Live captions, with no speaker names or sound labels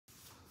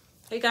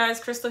Hey guys,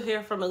 Crystal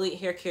here from Elite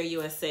Hair Care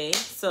USA.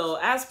 So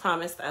as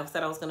promised, I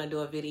said I was going to do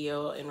a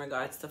video in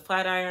regards to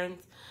flat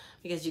irons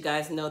because you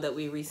guys know that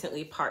we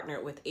recently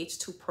partnered with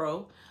H2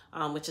 Pro,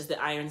 which is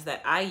the irons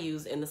that I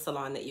use in the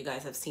salon that you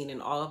guys have seen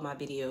in all of my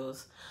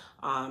videos.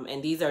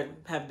 And these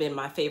have been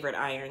my favorite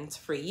irons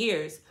for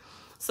years.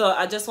 So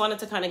I just wanted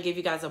to kind of give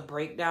you guys a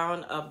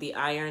breakdown of the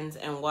irons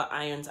and what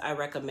irons I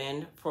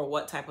recommend for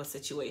what type of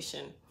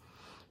situation.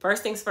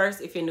 First things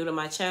first, if you're new to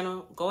my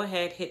channel, go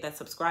ahead, hit that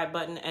subscribe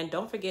button, and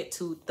don't forget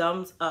to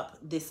thumbs up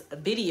this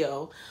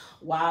video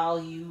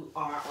while you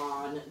are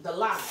on the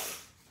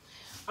live.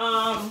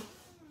 All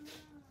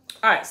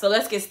right, so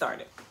let's get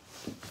started.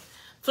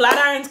 Flat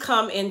irons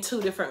come in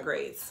two different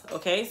grades,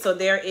 okay? So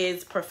there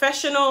is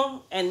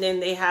professional, and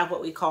then they have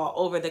what we call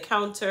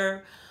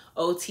over-the-counter,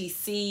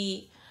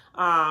 OTC.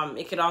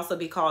 It could also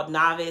be called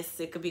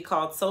novice. It could be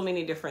called so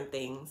many different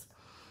things.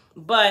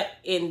 But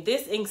in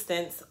this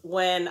instance,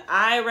 when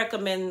I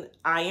recommend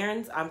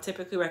irons, I'm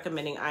typically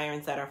recommending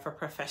irons that are for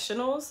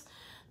professionals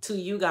to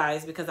you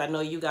guys, because I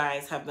know you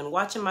guys have been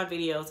watching my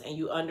videos and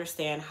you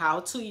understand how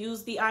to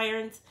use the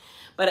irons.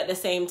 But at the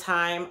same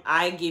time,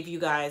 I give you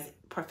guys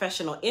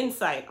professional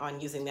insight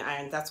on using the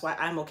irons. That's why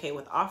I'm okay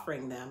with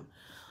offering them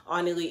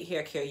on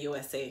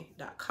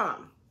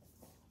EliteHairCareUSA.com.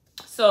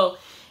 So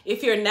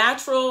if you're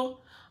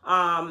natural,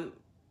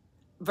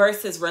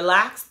 versus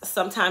relaxed,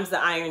 sometimes the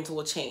irons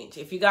will change.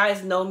 If you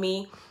guys know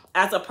me,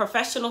 as a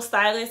professional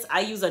stylist,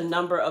 I use a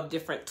number of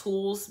different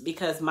tools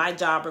because my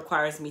job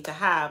requires me to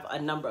have a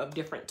number of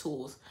different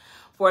tools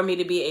for me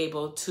to be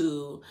able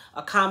to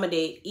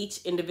accommodate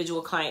each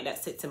individual client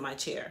that sits in my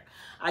chair.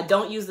 I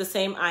don't use the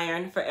same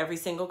iron for every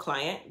single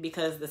client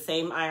because the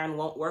same iron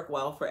won't work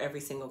well for every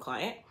single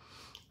client.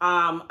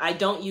 I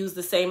don't use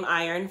the same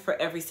iron for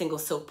every single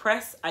silk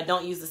press. I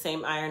don't use the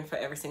same iron for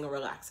every single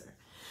relaxer.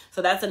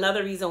 So that's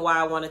another reason why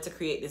I wanted to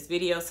create this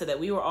video, so that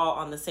we were all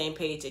on the same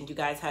page and you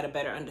guys had a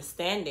better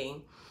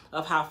understanding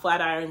of how flat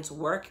irons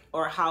work,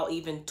 or how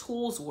even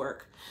tools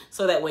work,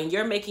 so that when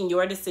you're making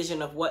your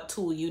decision of what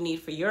tool you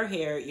need for your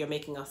hair, you're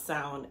making a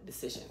sound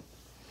decision.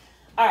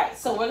 All right,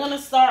 so we're gonna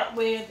start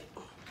with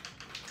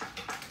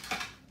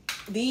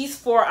these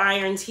 4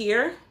 irons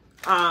here.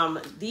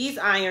 These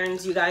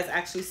irons you guys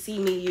actually see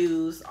me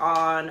use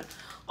on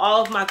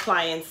all of my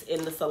clients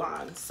in the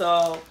salon.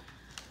 So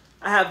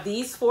I have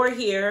these 4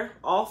 here.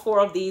 All 4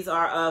 of these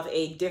are of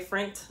a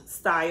different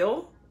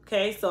style.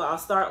 Okay, so I'll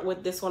start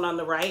with this one on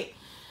the right.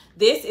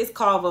 This is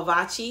called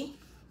Vivace,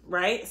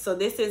 right? So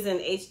this is an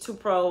H2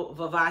 Pro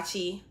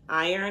Vivace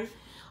iron.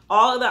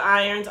 All of the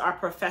irons are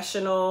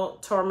professional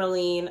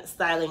tourmaline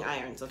styling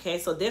irons, okay?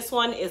 So this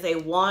one is a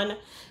 1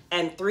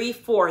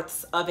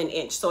 3/4 of an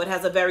inch. So it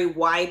has a very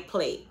wide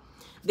plate.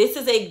 This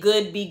is a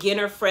good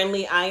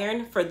beginner-friendly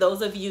iron for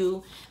those of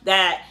you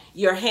that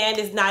your hand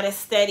is not as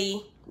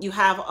steady. You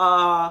have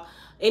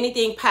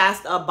anything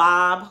past a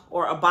bob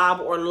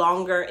or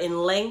longer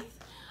in length.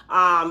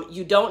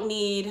 You don't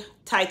need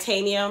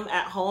titanium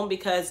at home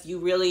because you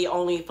really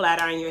only flat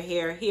iron your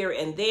hair here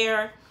and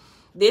there.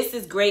 This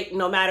is great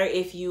no matter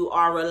if you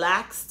are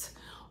relaxed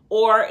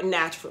or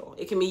natural.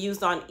 It can be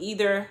used on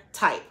either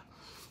type.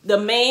 The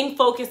main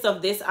focus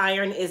of this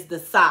iron is the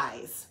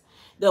size.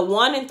 The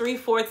 1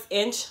 3/4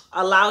 inch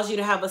allows you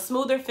to have a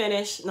smoother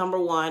finish, number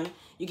 1.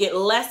 You get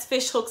less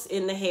fish hooks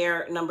in the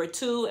hair, number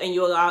 2, and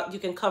you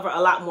can cover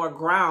a lot more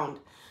ground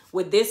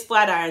with this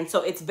flat iron.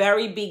 So it's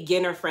very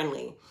beginner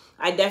friendly.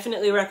 I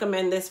definitely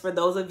recommend this for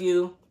those of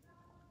you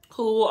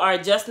who are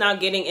just now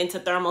getting into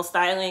thermal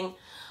styling,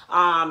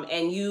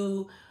 and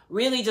you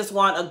really just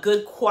want a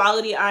good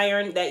quality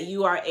iron that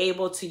you are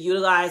able to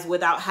utilize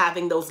without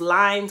having those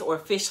lines or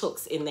fish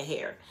hooks in the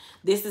hair.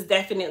 This is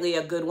definitely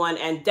a good one,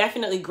 and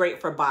definitely great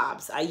for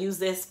bobs. I use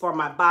this for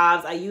my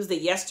bobs. I used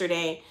it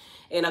yesterday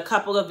in a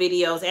couple of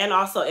videos and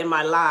also in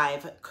my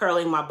live,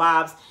 curling my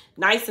bobs.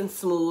 Nice and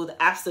smooth.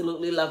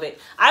 Absolutely love it.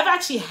 I've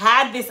actually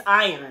had this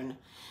iron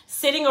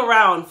sitting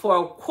around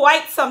for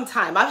quite some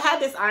time. I've had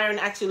this iron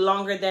actually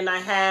longer than I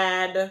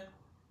had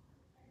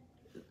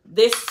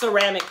this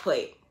ceramic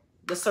plate.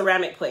 The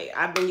ceramic plate.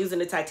 I've been using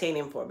the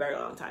titanium for a very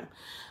long time.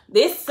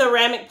 This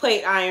ceramic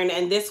plate iron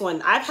and this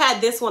one, I've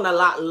had this one a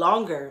lot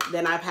longer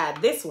than I've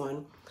had this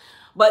one.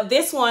 But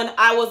this one,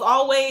 I was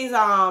always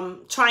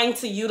trying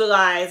to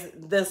utilize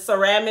the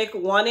ceramic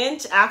 1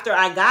 inch after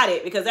I got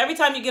it, because every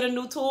time you get a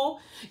new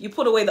tool, you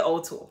put away the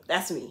old tool.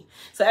 That's me.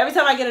 So every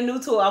time I get a new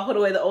tool, I'll put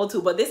away the old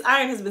tool. But this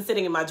iron has been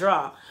sitting in my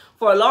drawer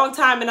for a long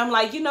time, and I'm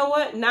like, you know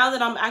what? Now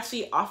that I'm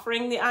actually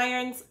offering the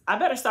irons, I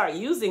better start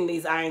using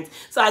these irons.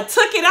 So I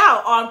took it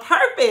out on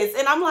purpose,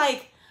 and I'm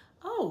like,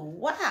 oh,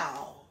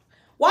 wow.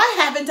 Why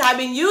haven't I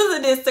been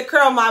using this to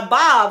curl my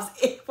bobs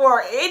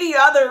for any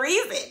other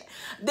reason?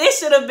 This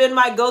should have been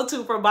my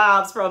go-to for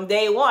bobs from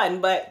day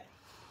one, but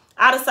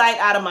out of sight,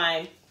 out of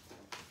mind.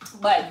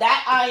 But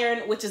that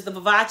iron, which is the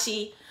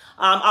Vivace,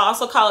 I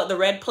also call it the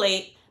red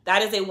plate.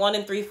 That is a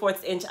 1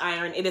 3/4 inch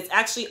iron. It is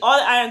actually, all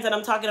the irons that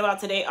I'm talking about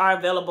today are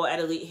available at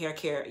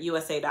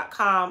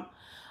EliteHairCareUSA.com.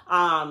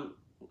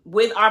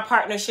 with our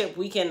partnership,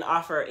 we can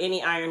offer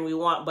any iron we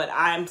want, but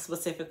I'm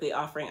specifically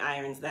offering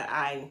irons that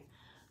I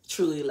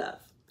truly love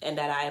and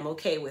that I am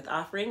okay with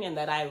offering and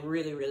that I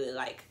really, really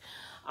like.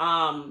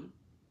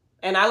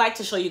 And I like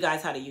to show you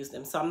guys how to use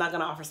them. So I'm not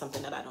going to offer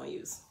something that I don't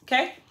use.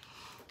 Okay.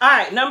 All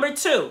right. Number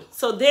 2.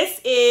 So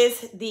this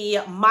is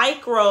the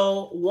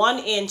micro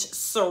 1-inch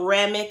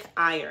ceramic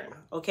iron.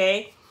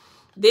 Okay.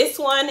 This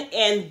one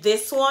and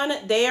this one,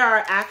 they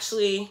are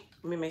actually,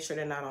 let me make sure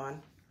they're not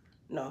on.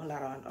 No,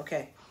 not on.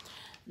 Okay.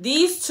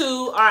 These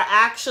two are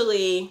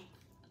actually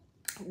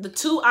the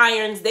 2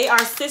 irons. They are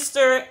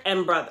sister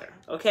and brother.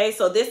 Okay.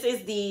 So this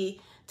is the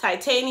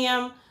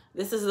titanium.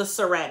 This is the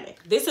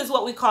ceramic. This is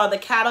what we call the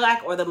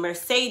Cadillac or the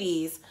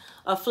Mercedes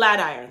of flat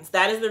irons.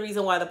 That is the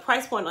reason why the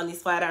price point on these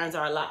flat irons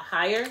are a lot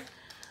higher,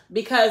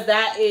 because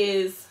that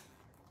is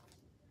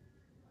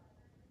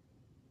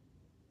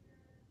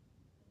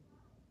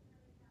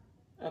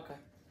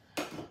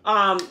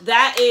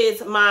that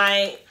is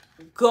my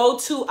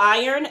go-to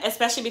iron,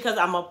 especially because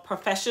I'm a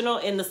professional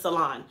in the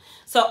salon.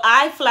 So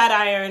I flat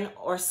iron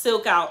or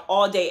silk out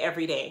all day,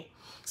 every day.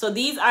 So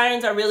these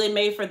irons are really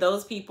made for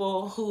those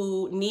people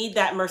who need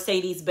that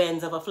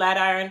Mercedes-Benz of a flat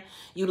iron.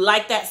 You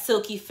like that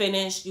silky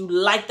finish. You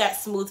like that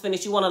smooth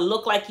finish. You want to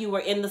look like you were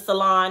in the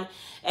salon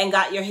and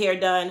got your hair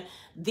done.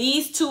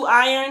 These 2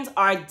 irons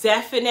are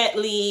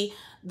definitely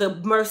the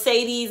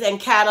Mercedes and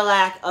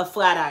Cadillac of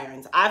flat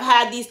irons. I've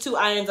had these 2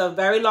 irons a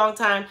very long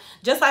time,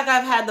 just like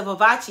I've had the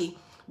Vivace,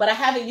 but I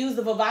haven't used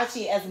the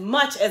Vivace as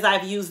much as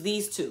I've used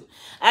these 2.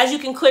 As you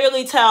can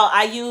clearly tell,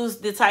 I use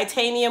the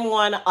titanium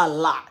one a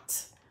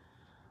lot.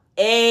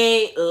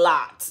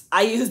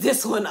 I use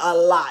this one a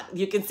lot.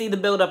 You can see the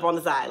buildup on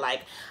the side.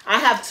 Like, I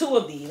have 2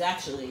 of these,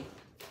 actually.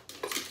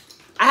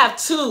 I have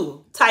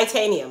 2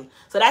 titanium.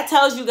 So that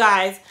tells you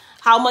guys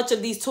how much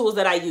of these tools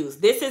that I use.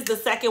 This is the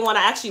second one.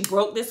 I actually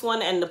broke this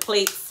one and the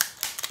plates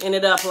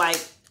ended up like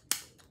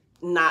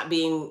not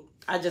being,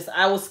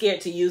 I was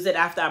scared to use it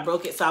after I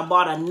broke it. So I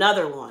bought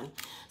another one.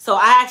 So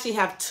I actually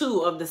have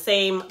 2 of the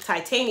same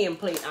titanium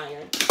plate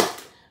iron.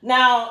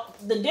 Now,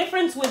 the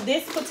difference with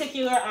this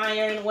particular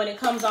iron when it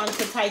comes on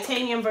to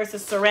titanium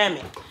versus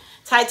ceramic.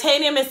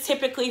 Titanium is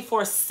typically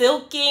for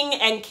silking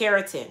and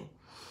keratin.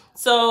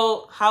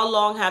 So how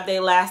long have they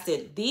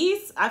lasted?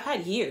 These, I've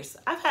had years.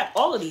 I've had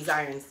all of these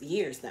irons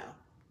years now.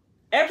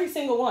 Every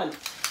single one.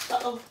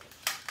 Uh-oh.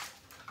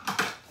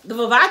 The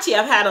Vivace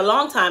I've had a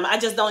long time. I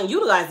just don't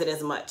utilize it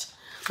as much.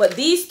 But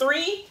these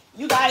 3,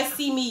 you guys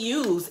see me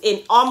use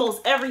in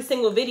almost every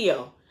single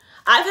video.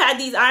 I've had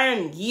these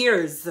iron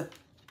years.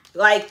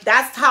 Like,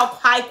 that's how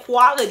high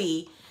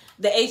quality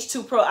the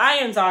H2 Pro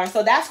irons are.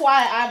 So that's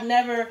why I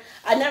never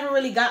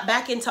really got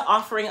back into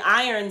offering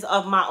irons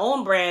of my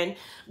own brand,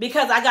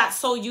 because I got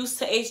so used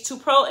to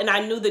H2 Pro and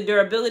I knew the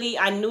durability.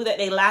 I knew that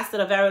they lasted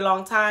a very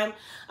long time.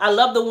 I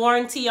love the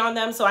warranty on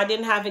them, so I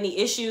didn't have any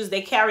issues.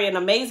 They carry an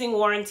amazing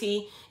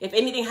warranty. If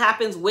anything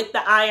happens with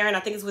the iron,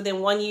 I think it's within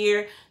 1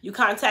 year, you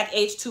contact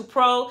H2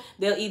 Pro.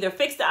 They'll either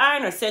fix the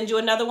iron or send you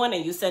another one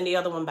and you send the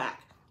other one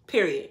back,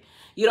 period.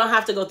 You don't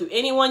have to go through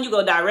anyone. You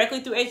go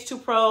directly through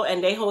H2 Pro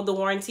and they hold the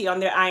warranty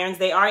on their irons.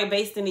 They are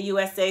based in the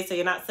USA, so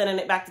you're not sending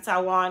it back to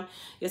Taiwan.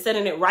 You're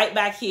sending it right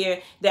back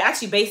here. They're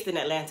actually based in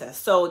Atlanta,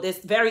 so it's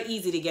very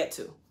easy to get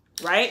to,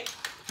 right?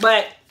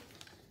 But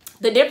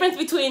the difference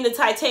between the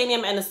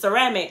titanium and the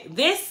ceramic,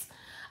 this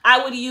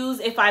I would use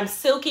if I'm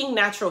silking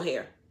natural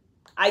hair.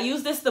 I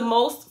use this the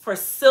most for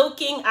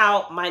silking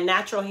out my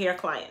natural hair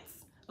clients,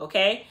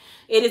 okay?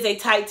 It is a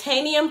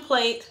titanium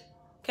plate,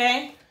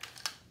 okay?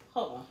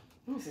 Hold on.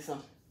 Let me see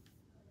something.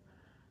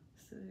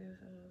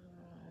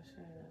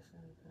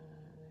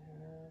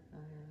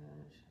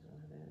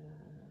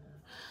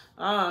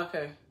 Oh,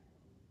 okay.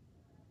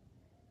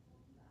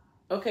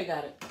 Okay,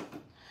 got it.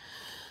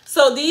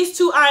 So these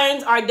 2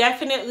 irons are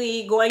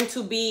definitely going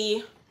to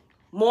be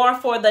more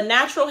for the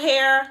natural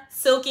hair,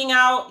 silking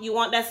out. You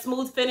want that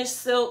smooth finish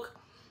silk.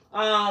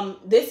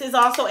 This is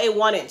also a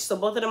 1-inch. So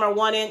both of them are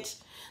 1-inch.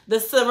 The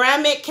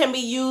ceramic can be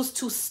used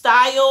to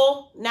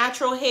style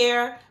natural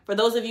hair. For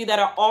those of you that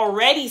are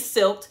already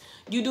silked,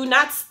 you do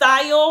not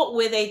style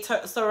with a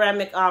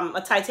ceramic,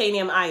 a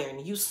titanium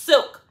iron. You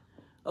silk,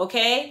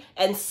 okay,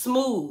 and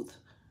smooth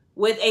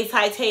with a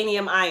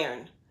titanium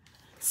iron.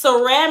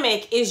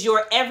 Ceramic is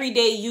your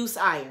everyday use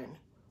iron,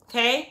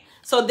 okay?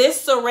 So this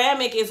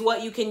ceramic is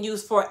what you can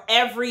use for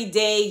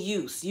everyday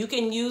use. You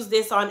can use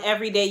this on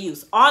everyday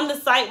use. On the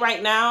site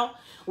right now,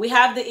 we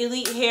have the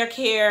Elite Hair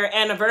Care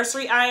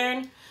Anniversary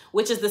Iron,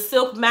 which is the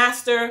Silk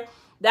Master.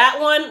 That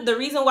one, the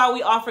reason why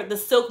we offered the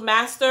Silk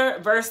Master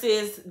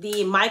versus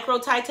the Micro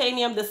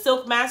Titanium, the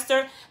Silk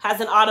Master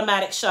has an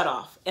automatic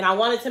shutoff. And I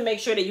wanted to make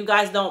sure that you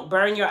guys don't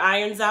burn your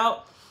irons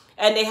out.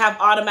 And they have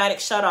automatic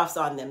shutoffs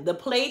on them. The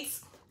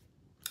plates,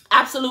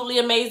 absolutely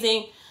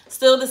amazing.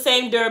 Still the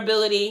same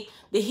durability.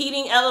 The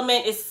heating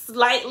element is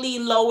slightly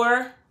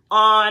lower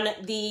on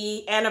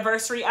the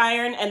Anniversary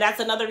Iron. And that's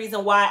another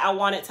reason why I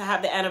wanted to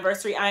have the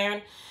Anniversary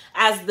Iron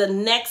as the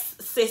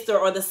next sister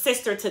or the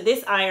sister to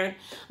this iron,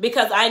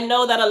 because I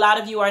know that a lot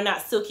of you are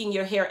not silking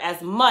your hair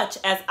as much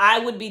as I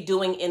would be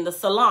doing in the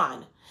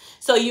salon.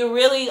 So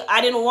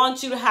I didn't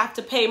want you to have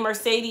to pay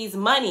Mercedes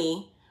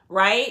money,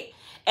 right?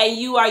 And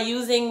you are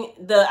using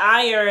the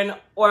iron,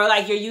 or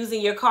like you're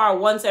using your car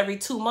once every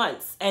 2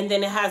 months, and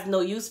then it has no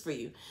use for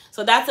you.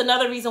 So that's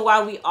another reason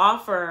why we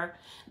offer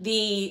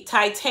the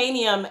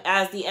titanium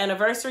as the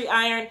anniversary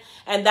iron.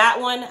 And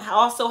that one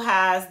also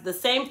has the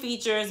same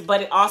features,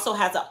 but it also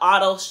has an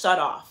auto shut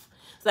off.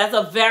 So that's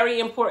a very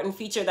important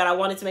feature that I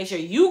wanted to make sure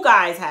you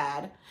guys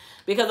had,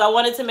 because I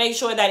wanted to make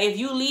sure that if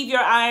you leave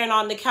your iron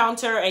on the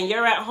counter and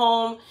you're at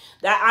home,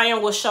 that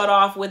iron will shut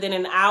off within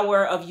an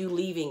hour of you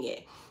leaving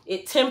it.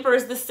 It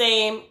tempers the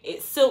same,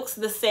 it silks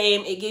the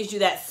same, it gives you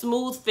that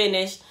smooth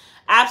finish.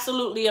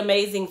 Absolutely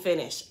amazing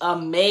finish.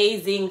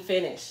 Amazing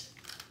finish.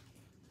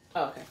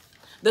 Okay.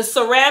 The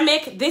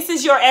ceramic, this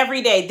is your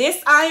everyday.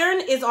 This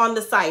iron is on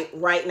the site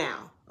right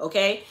now,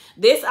 okay?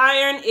 This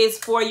iron is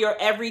for your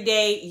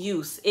everyday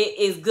use. It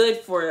is good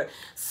for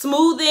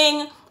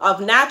smoothing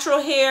of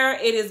natural hair.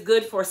 It is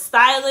good for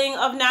styling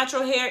of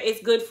natural hair.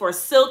 It's good for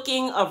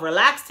silking of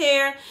relaxed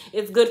hair.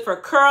 It's good for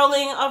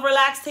curling of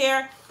relaxed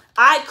hair.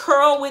 I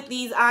curl with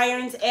these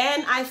irons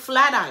and I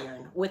flat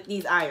iron with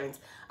these irons.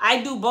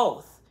 I do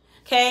both,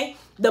 okay?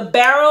 The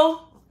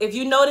barrel, if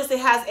you notice, it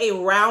has a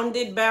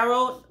rounded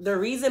barrel. The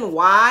reason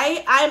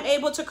why I'm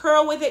able to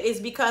curl with it is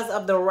because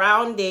of the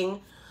rounding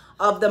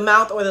of the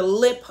mouth or the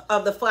lip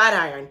of the flat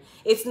iron.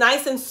 It's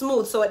nice and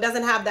smooth, so it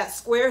doesn't have that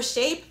square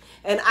shape,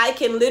 and I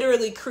can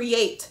literally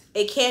create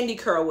a candy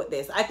curl with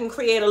this. I can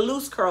create a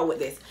loose curl with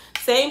this.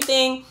 Same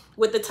thing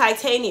with the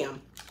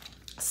titanium.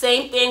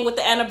 Same thing with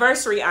the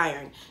anniversary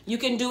iron. You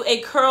can do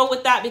a curl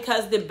with that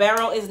because the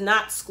barrel is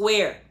not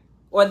square,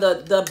 or the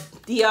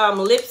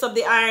lips of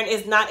the iron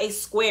is not a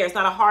square. It's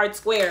not a hard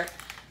square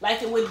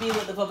like it would be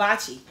with the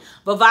Vivace.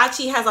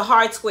 Vivace has a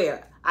hard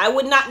square. I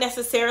would not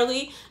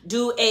necessarily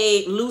do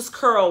a loose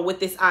curl with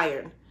this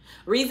iron.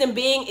 Reason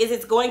being is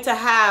it's going to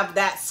have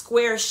that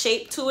square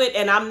shape to it,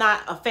 and I'm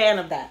not a fan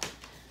of that.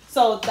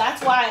 So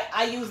that's why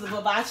I use the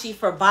Vivace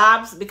for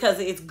bobs, because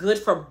it's good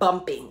for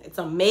bumping. It's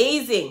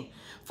amazing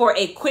for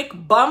a quick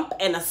bump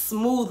and a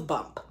smooth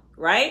bump,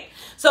 right?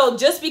 So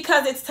just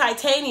because it's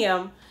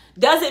titanium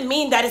doesn't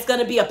mean that it's going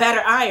to be a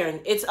better iron.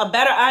 It's a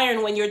better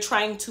iron when you're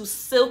trying to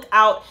silk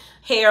out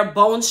hair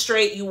bone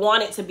straight. You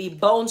want it to be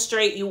bone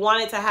straight. You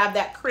want it to have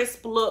that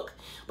crisp look,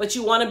 but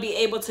you want to be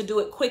able to do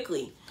it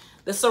quickly.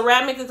 The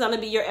ceramic is going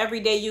to be your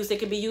everyday use. It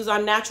can be used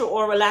on natural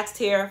or relaxed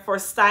hair for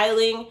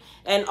styling,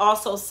 and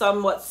also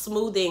somewhat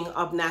smoothing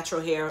of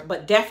natural hair,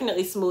 but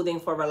definitely smoothing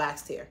for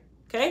relaxed hair,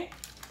 okay?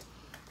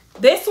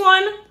 This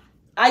one,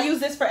 I use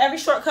this for every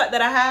shortcut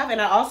that I have,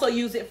 and I also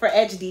use it for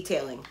edge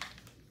detailing.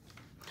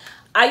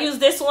 I use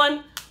this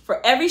one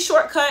for every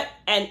shortcut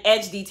and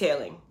edge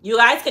detailing. You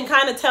guys can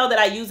kind of tell that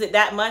I use it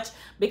that much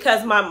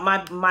because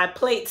my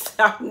plates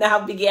are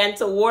now began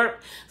to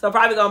warp. So I'm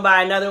probably gonna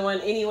buy another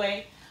one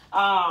anyway.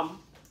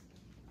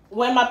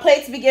 When my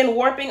plates begin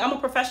warping, I'm a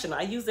professional.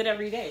 I use it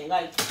every day.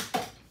 Like,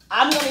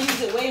 I'm gonna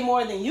use it way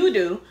more than you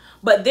do.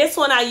 But this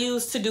one I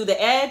use to do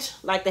the edge,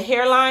 like the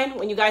hairline,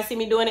 when you guys see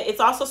me doing it. It's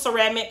also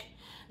ceramic.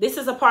 This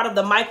is a part of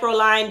the micro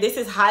line. This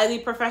is highly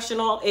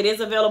professional. It is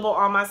available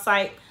on my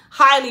site.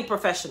 Highly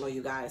professional,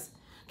 you guys.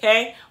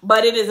 Okay?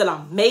 But it is an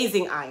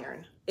amazing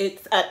iron.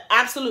 It's an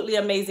absolutely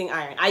amazing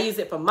iron. I use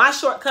it for my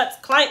shortcuts,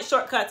 client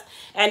shortcuts,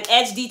 and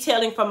edge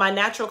detailing for my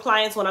natural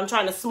clients when I'm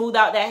trying to smooth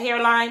out that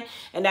hairline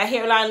and that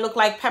hairline look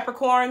like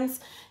peppercorns.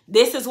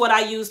 This is what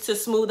I use to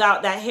smooth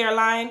out that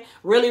hairline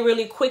really,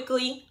 really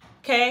quickly.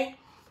 Okay?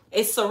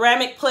 It's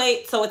ceramic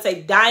plate, so it's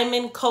a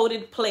diamond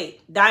coated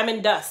plate.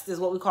 Diamond dust is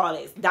what we call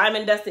it. It's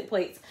diamond dusted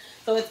plates.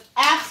 So it's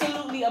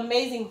absolutely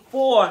amazing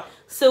for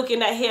silking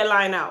that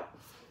hairline out.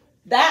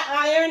 That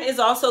iron is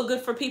also good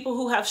for people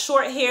who have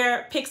short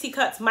hair, pixie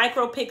cuts,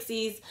 micro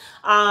pixies.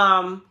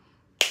 I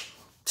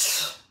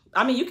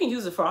mean, you can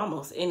use it for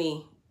almost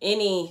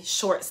any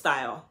short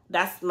style.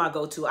 That's my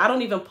go-to. I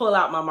don't even pull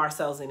out my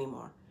Marcells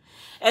anymore.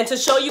 And to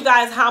show you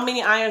guys how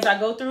many irons I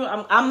go through,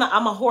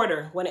 I'm a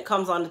hoarder when it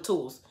comes on the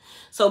tools.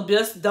 So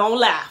just don't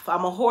laugh.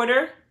 I'm a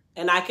hoarder,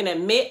 and I can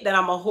admit that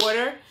I'm a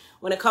hoarder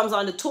when it comes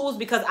on the tools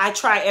because I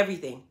try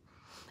everything.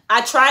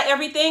 I try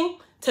everything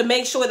to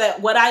make sure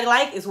that what I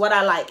like is what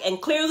I like.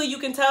 And clearly you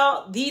can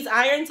tell these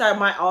irons are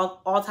my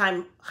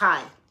all-time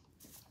high.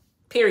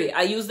 Period.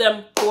 I use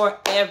them for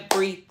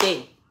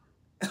everything.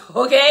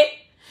 Okay?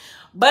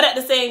 But at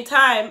the same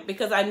time,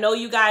 because I know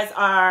you guys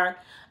are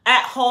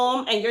at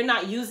home and you're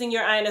not using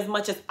your iron as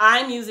much as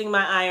I'm using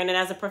my iron, and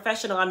as a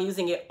professional, I'm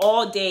using it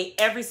all day,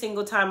 every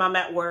single time I'm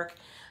at work,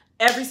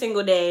 every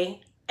single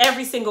day,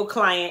 every single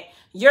client.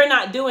 You're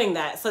not doing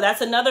that. So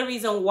that's another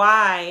reason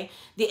why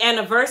the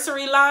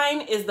anniversary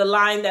line is the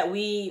line that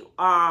we,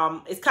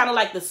 it's kind of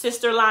like the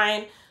sister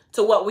line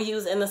to what we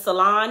use in the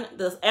salon.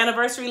 The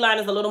anniversary line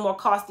is a little more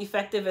cost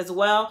effective as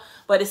well,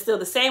 but it's still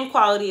the same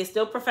quality. It's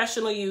still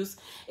professional use.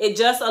 It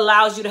just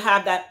allows you to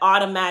have that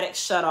automatic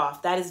shut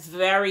off. That is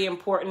very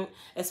important,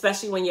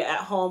 especially when you're at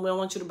home. We don't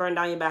want you to burn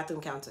down your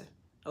bathroom counter.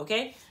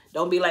 Okay?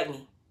 Don't be like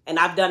me. And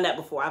I've done that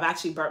before. I've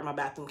actually burnt my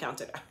bathroom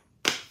counter down.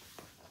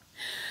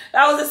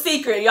 That was a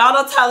secret. Y'all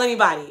don't tell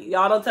anybody.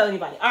 Y'all don't tell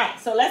anybody. All right,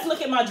 so let's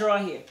look at my drawer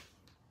here.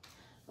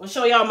 I'll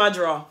show y'all my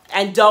drawer.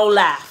 And don't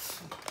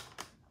laugh.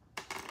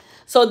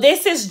 So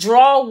this is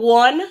drawer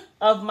 1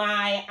 of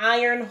my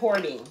iron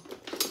hoarding.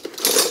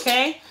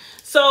 Okay?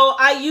 So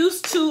I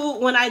used to,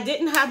 when I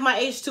didn't have my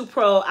H2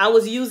 Pro, I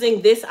was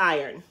using this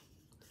iron.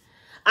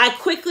 I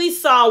quickly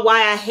saw why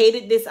I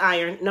hated this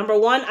iron. Number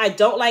 1, I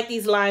don't like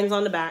these lines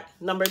on the back.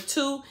 Number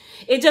 2,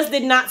 it just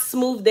did not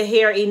smooth the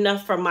hair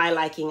enough for my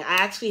liking. I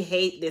actually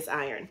hate this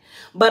iron,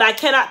 but I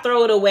cannot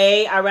throw it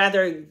away. I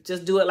rather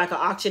just do it like an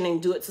auction and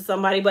do it to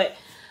somebody, but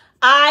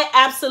I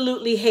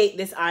absolutely hate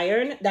this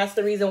iron. That's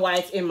the reason why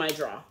it's in my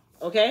drawer.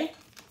 Okay.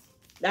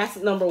 That's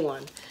number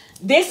 1.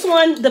 This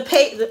one,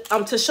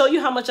 to show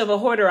you how much of a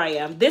hoarder I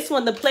am. This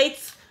one, the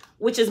plates,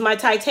 which is my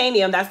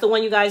titanium. That's the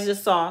one you guys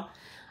just saw.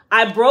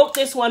 I broke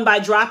this one by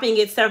dropping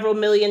it several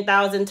million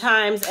thousand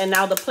times, and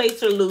now the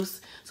plates are loose.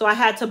 So I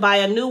had to buy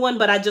a new one,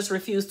 but I just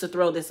refuse to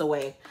throw this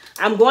away.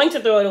 I'm going to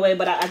throw it away,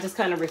 but I just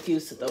kind of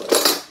refuse to throw it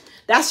away.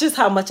 That's just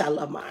how much I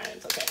love my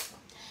irons, okay?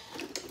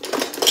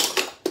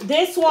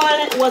 This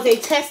one was a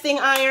testing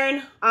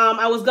iron.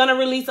 I was gonna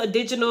release a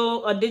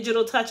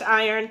digital touch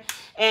iron,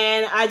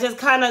 and I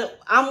just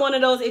I'm one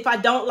of those, if I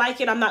don't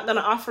like it, I'm not gonna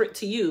offer it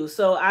to you.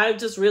 So I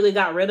just really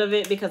got rid of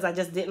it because I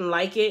just didn't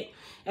like it.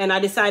 And I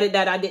decided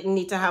that I didn't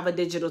need to have a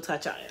digital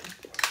touch iron.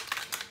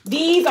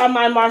 These are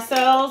my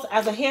Marcells.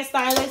 As a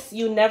hairstylist,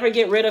 you never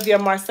get rid of your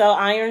Marcel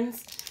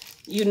irons.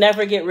 You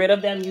never get rid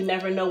of them. You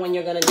never know when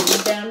you're going to need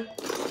them.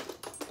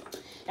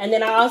 And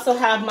then I also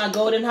have my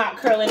Golden Hot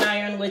curling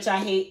iron, which I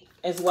hate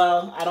as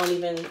well. I don't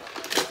even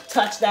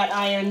touch that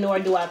iron, nor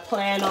do I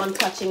plan on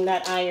touching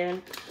that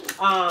iron.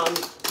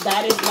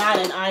 That is not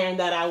an iron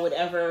that I would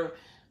ever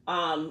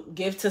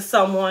give to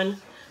someone,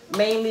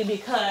 mainly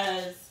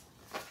because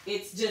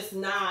it's just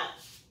not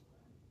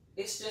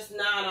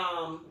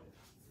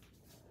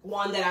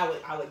one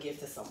that I would give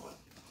to someone.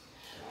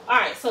 All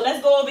right, so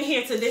let's go over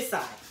here to this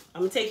side.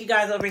 I'm gonna take you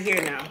guys over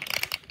here now.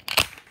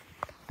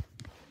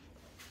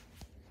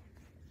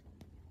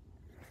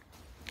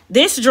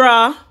 This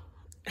drawer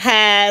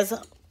has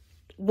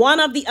one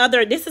of the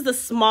other, this is a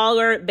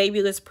smaller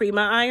Babyliss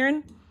Prima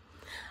iron.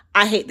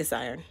 I hate this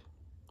iron.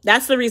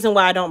 That's the reason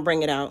why I don't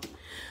bring it out.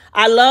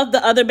 I love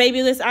the other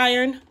Babyliss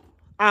iron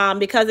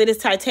because it is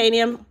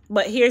titanium.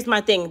 But here's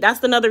my thing.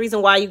 That's another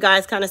reason why you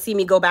guys kind of see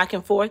me go back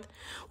and forth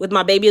with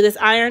my Babyliss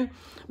iron,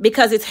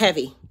 because it's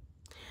heavy.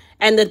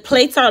 And the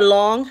plates are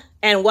long.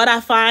 And what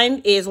I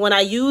find is when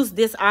I use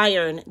this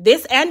iron,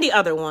 this and the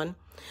other one,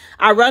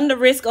 I run the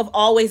risk of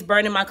always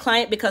burning my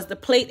client because the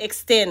plate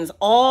extends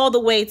all the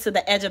way to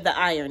the edge of the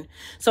iron.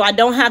 So I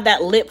don't have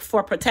that lip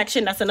for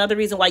protection. That's another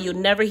reason why you'll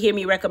never hear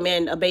me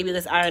recommend a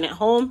Babyliss iron at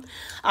home.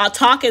 I'll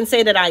talk and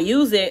say that I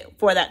use it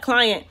for that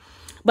client,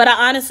 but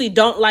I honestly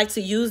don't like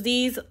to use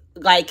these.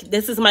 Like,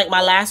 this is like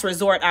my last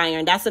resort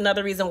iron. That's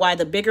another reason why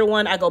the bigger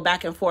one, I go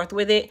back and forth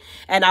with it.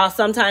 And I'll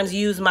sometimes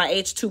use my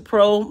H2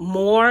 Pro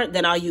more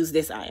than I'll use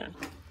this iron.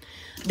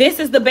 This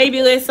is the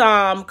Babyliss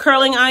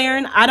curling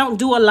iron. I don't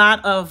do a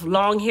lot of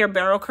long hair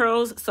barrel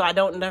curls, so I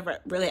don't never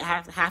really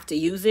have to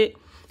use it.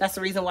 That's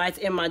the reason why it's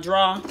in my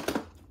drawer.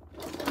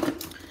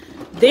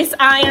 This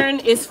iron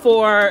is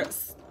for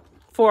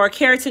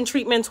keratin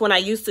treatments. When I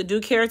used to do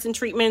keratin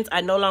treatments,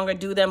 I no longer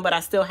do them, but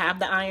I still have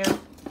the iron.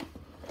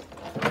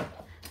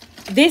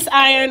 This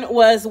iron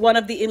was one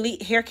of the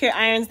elite hair care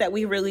irons that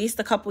we released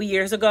a couple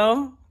years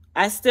ago.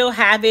 I still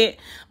have it,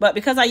 but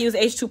because I use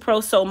H2 Pro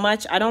so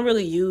much, I don't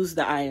really use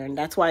the iron.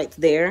 That's why it's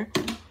there.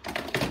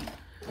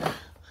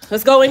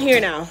 Let's go in here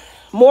now.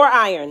 More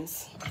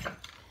irons.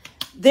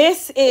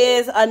 This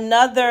is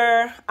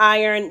another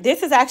iron.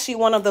 This is actually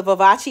one of the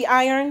Vivace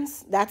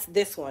irons. That's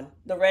this one,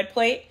 the red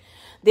plate.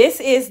 This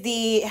is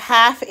the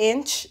 1/2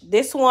 inch.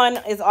 This one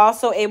is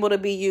also able to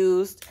be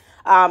used.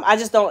 I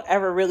just don't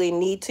ever really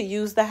need to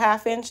use the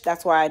 1/2 inch.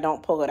 That's why I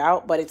don't pull it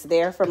out, but it's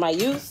there for my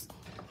use.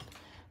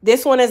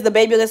 This one is the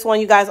Babyliss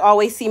one you guys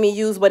always see me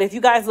use. But if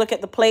you guys look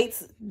at the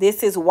plates,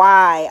 this is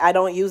why I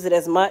don't use it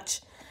as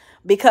much,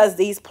 because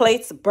these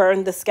plates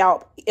burn the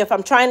scalp. If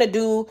I'm trying to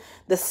do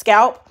the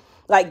scalp,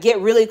 like get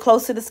really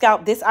close to the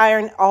scalp, this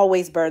iron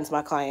always burns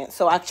my client.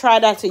 So I try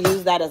not to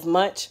use that as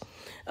much.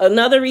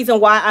 Another reason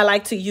why I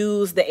like to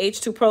use the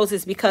H2 Pros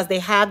is because they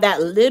have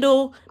that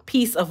little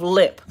piece of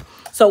lip.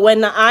 So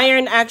when the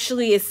iron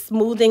actually is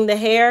smoothing the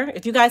hair,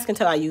 if you guys can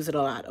tell, I use it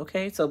a lot,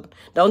 okay? So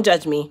don't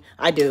judge me.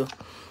 I do.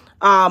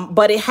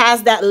 But it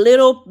has that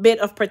little bit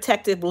of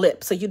protective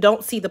lip, so you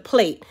don't see the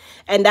plate.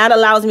 And that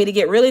allows me to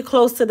get really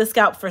close to the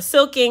scalp for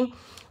silking,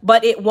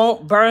 but it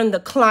won't burn the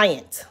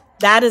client.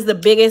 That is the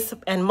biggest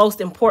and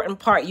most important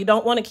part. You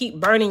don't want to keep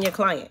burning your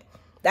client.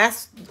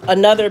 That's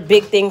another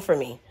big thing for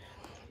me.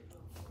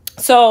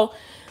 So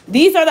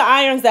these are the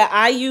irons that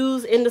I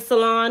use in the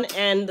salon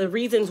and the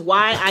reasons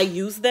why I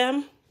use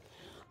them.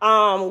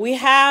 We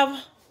have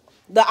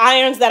the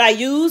irons that I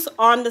use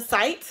on the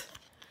site.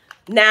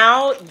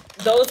 Now,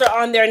 those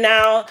are on there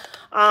now.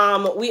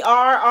 We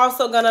are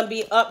also going to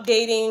be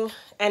updating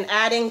and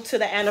adding to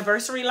the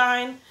anniversary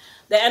line.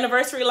 The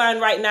anniversary line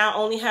right now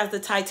only has the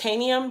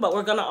titanium, but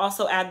we're going to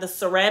also add the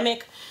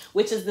ceramic,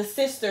 which is the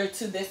sister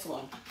to this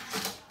one.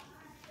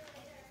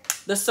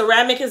 The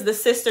ceramic is the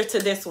sister to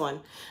this one.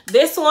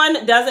 This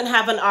one doesn't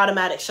have an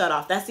automatic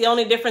shutoff. That's the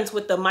only difference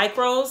with the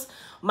micros.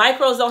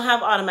 Micros don't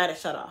have automatic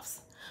shutoffs.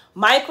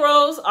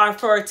 Micros are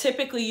for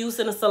typically use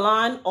in a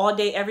salon all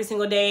day, every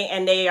single day,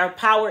 and they are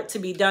powered to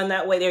be done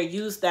that way. They're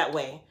used that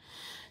way.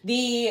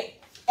 The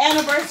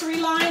anniversary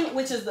line,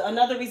 which is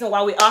another reason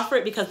why we offer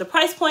it, because the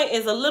price point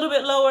is a little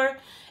bit lower.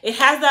 It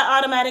has that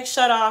automatic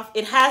shutoff.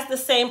 It has the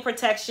same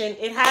protection.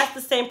 It has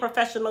the same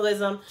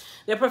professionalism.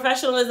 Their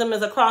professionalism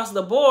is across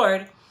the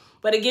board,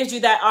 but it gives you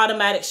that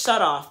automatic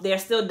shutoff. They're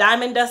still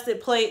diamond dusted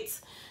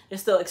plates. They're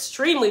still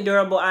extremely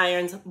durable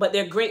irons, but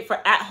they're great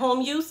for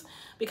at-home use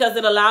because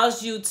it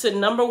allows you to,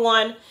 number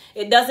one,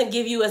 it doesn't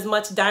give you as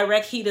much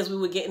direct heat as we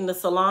would get in the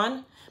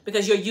salon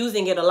because you're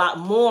using it a lot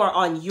more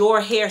on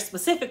your hair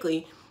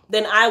specifically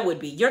than I would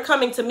be. You're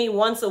coming to me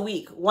once a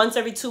week, once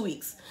every 2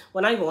 weeks.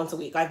 Well, not even once a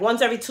week, like once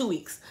every 2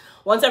 weeks,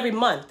 once every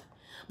month.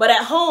 But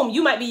at home,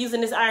 you might be using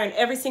this iron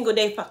every single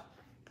day,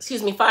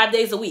 5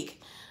 days a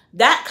week.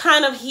 That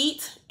kind of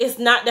heat is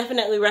not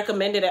definitely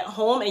recommended at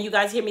home, and you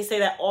guys hear me say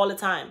that all the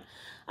time.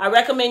 I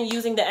recommend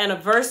using the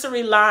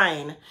anniversary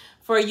line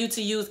for you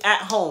to use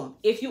at home.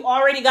 If you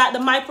already got the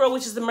micro,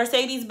 which is the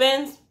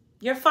Mercedes-Benz,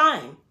 you're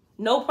fine.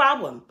 No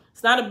problem.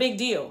 It's not a big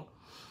deal.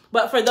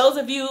 But for those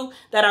of you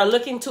that are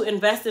looking to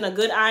invest in a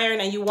good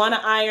iron and you want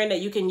an iron that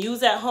you can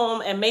use at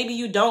home and maybe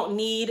you don't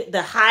need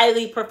the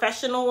highly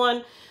professional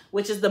one,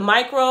 which is the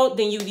micro,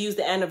 then you use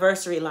the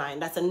anniversary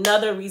line. That's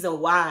another reason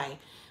why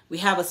we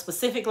have a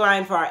specific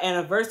line for our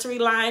anniversary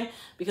line,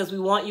 because we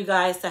want you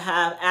guys to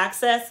have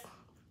access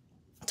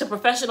to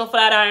professional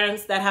flat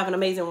irons that have an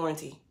amazing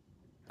warranty.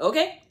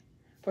 Okay?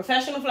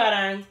 Professional flat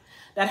irons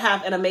that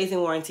have an amazing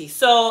warranty.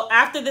 So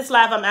after this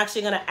live, I'm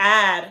actually going to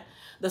add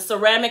the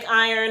ceramic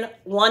iron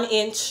 1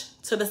 inch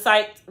to the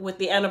site with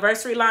the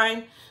anniversary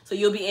line. So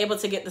you'll be able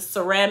to get the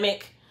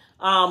ceramic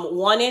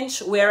 1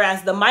 inch,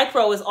 whereas the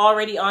micro is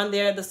already on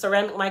there. The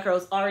ceramic micro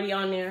is already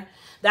on there.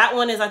 That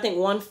one is, I think,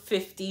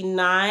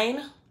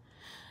 $159.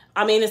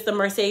 I mean, it's the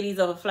Mercedes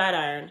of a flat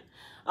iron.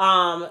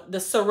 The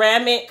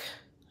ceramic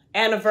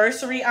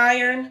anniversary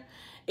iron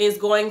is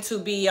going to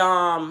be,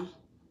 I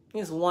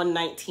think it's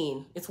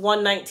 $119. It's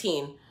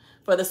 $119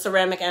 for the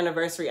ceramic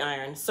anniversary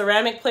iron.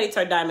 Ceramic plates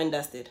are diamond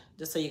dusted,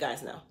 just so you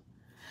guys know.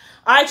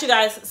 All right, you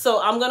guys.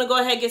 So I'm going to go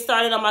ahead and get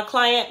started on my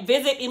client.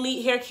 Visit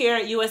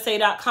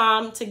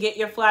EliteHairCareUSA.com to get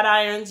your flat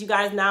irons. You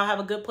guys now have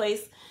a good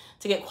place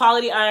to get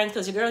quality irons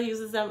because your girl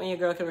uses them and your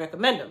girl can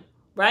recommend them,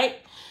 right?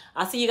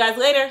 I'll see you guys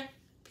later.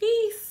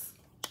 Peace.